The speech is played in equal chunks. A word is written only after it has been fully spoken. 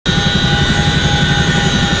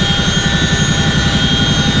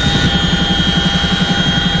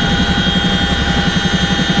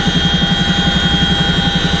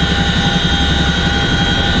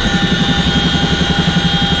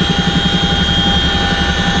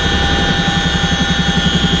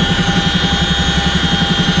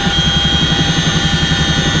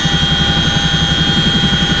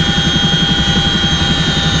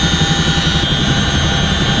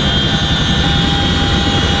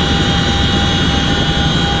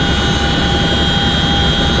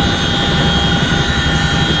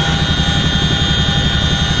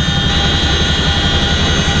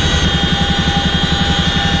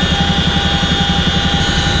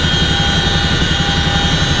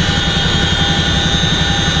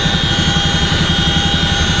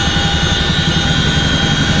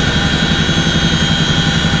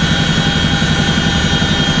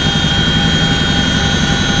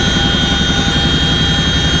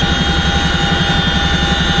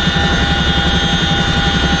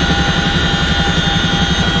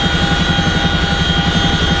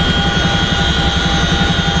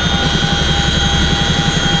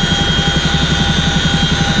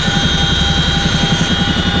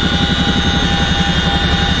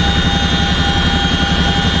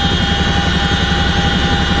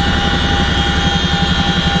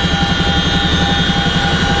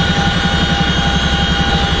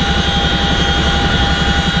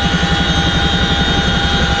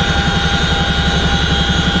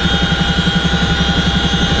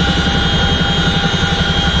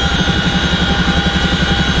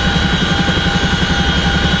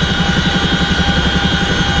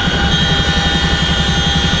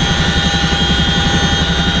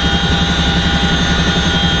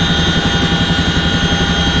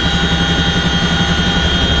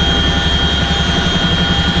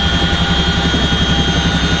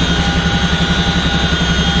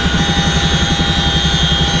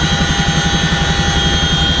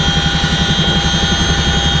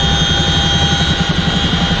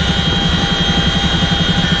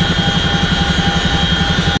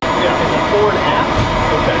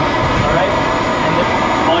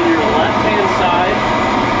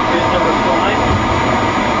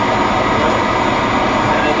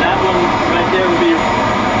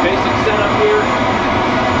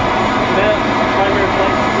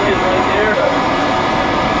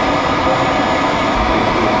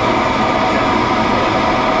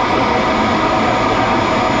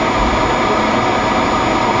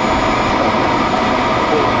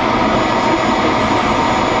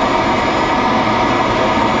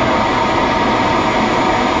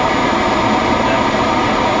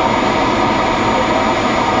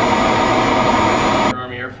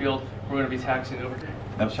taxiing over.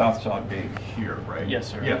 Now south side being here, right?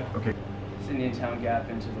 Yes, sir. Yeah, okay. It's Indiantown Gap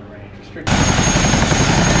into the range.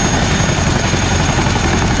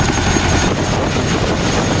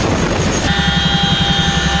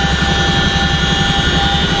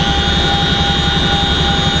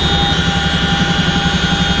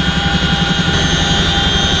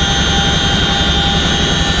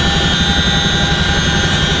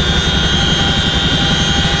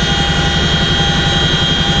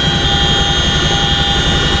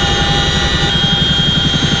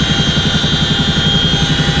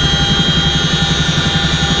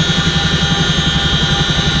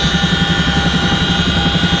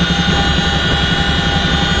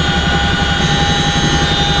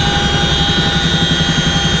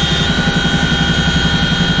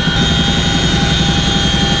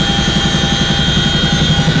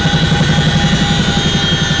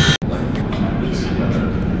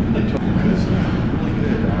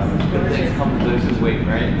 Waiting,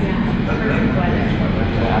 right?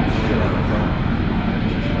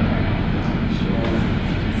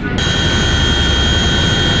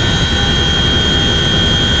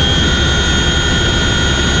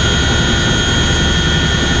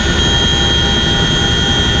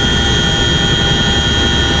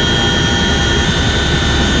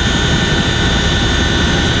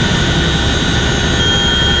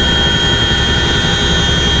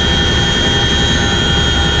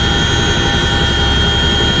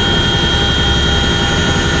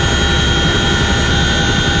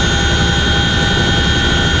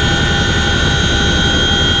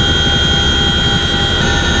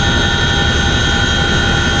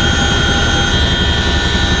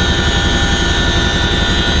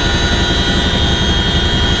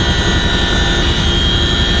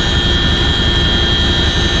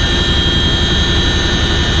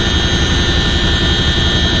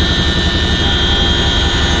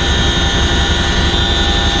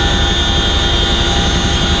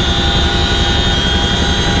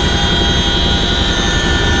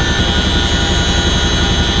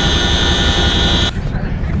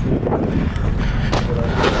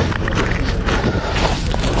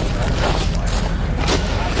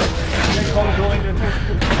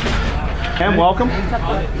 And welcome. Lined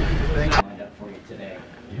up for you today.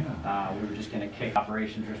 Yeah. We were just going to kick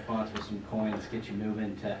operations response with some coins, get you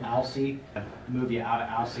moving to Alcee, move you out of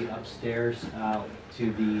Alcee upstairs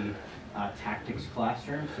to the tactics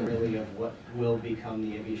classroom. So really of what will become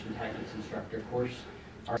the aviation tactics instructor course.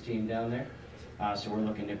 Our team down there. So we're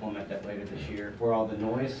looking to implement that later this year for all the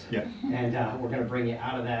noise. Yeah. And we're going to bring you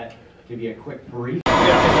out of that, give you a quick brief.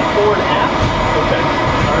 Yeah, it's a forward aft. Okay.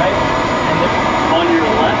 All right. And then on your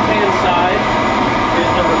left-hand side is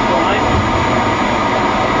number 5.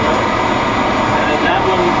 And that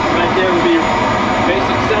one right there would be your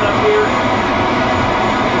basic setup here.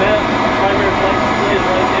 That primary flight display is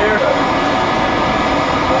right there.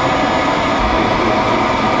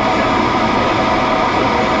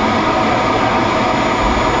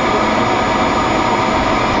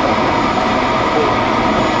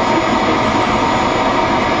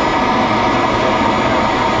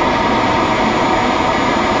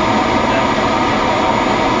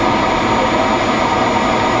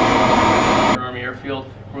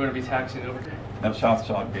 We're going to be taxiing over. Now south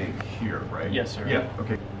side being here, right? Yes, sir. Yeah,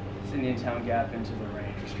 okay. It's Indiantown Gap into the range.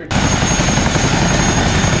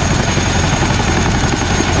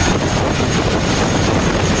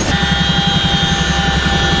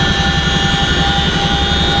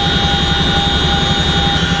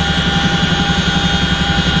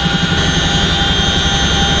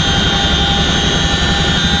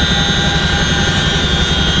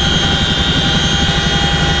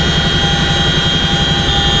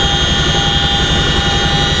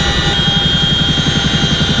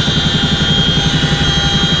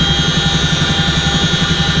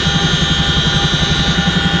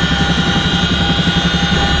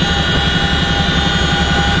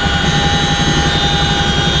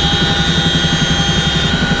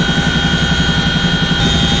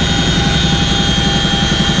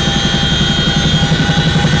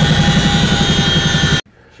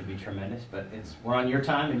 But we're on your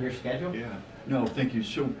time and your schedule. Yeah. No, thank you.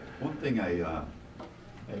 So one thing I have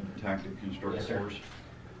a tactic instructor Yes, sir. course.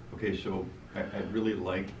 Okay, so I'd really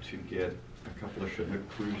like to get a couple of Chinook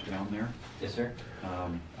crews down there. Yes, sir.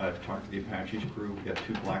 I've talked to the Apache's crew. We got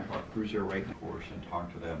 2 Black Hawk crews there right in the course and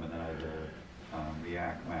talked to them, and then I had the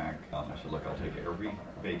ACMAC. I said, look, I'll take every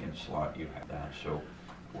vacant slot you have that. So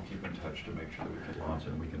we'll keep in touch to make sure that we can launch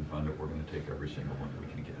and we can fund it. We're going to take every single one that we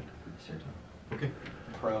can get. Yes, sir. Okay.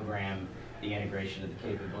 Program the integration of the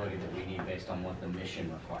capability that we need based on what the mission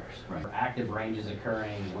requires. Right. For active ranges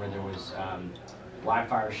occurring where there was live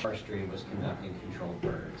fire forestry was conducting controlled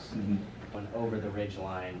burns. Went over the ridge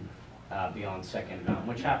line beyond Second Mountain,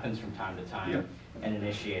 which happens from time to time, Yep. and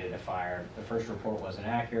initiated a fire. The first report wasn't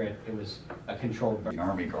accurate. It was a controlled burn. The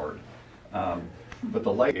Army Guard. But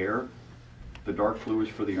the light air, the dark blue is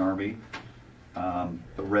for the Army.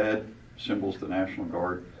 The red symbols the National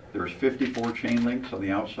Guard. There's 54 chain links on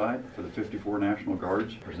the outside for the 54 National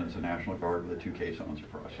Guards. Presents the National Guard with the 2 caissons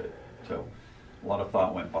across it. So a lot of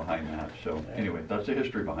thought went behind that. So anyway, that's the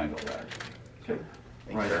history behind all that. Okay.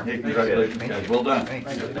 Right. Hey, congratulations, guys. Well done.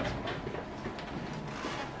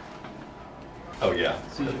 Oh yeah.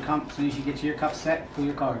 As soon as you get to your cup set, pull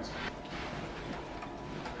your cards.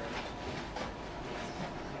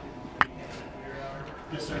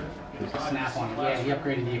 Yes, sir. Snap on it. Yeah, he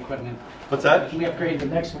upgraded the equipment. What's that? We upgraded The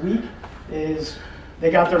next week is, they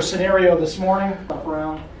got their scenario this morning, up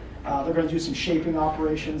around. They're going to do some shaping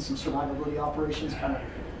operations, some survivability operations, kind of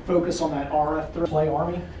focus on that RF play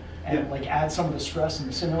Army, and like add some of the stress in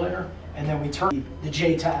the simulator. And then we turn the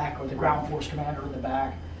JTAC or the ground force commander in the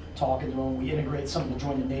back, talking to them. We integrate some of the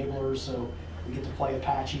joint enablers, so we get to play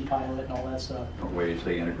Apache pilot and all that stuff. Ways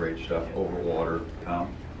they integrate stuff over water,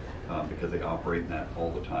 because they operate in that all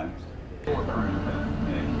the time. And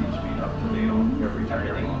it keeps me up to date on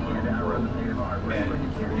everything on the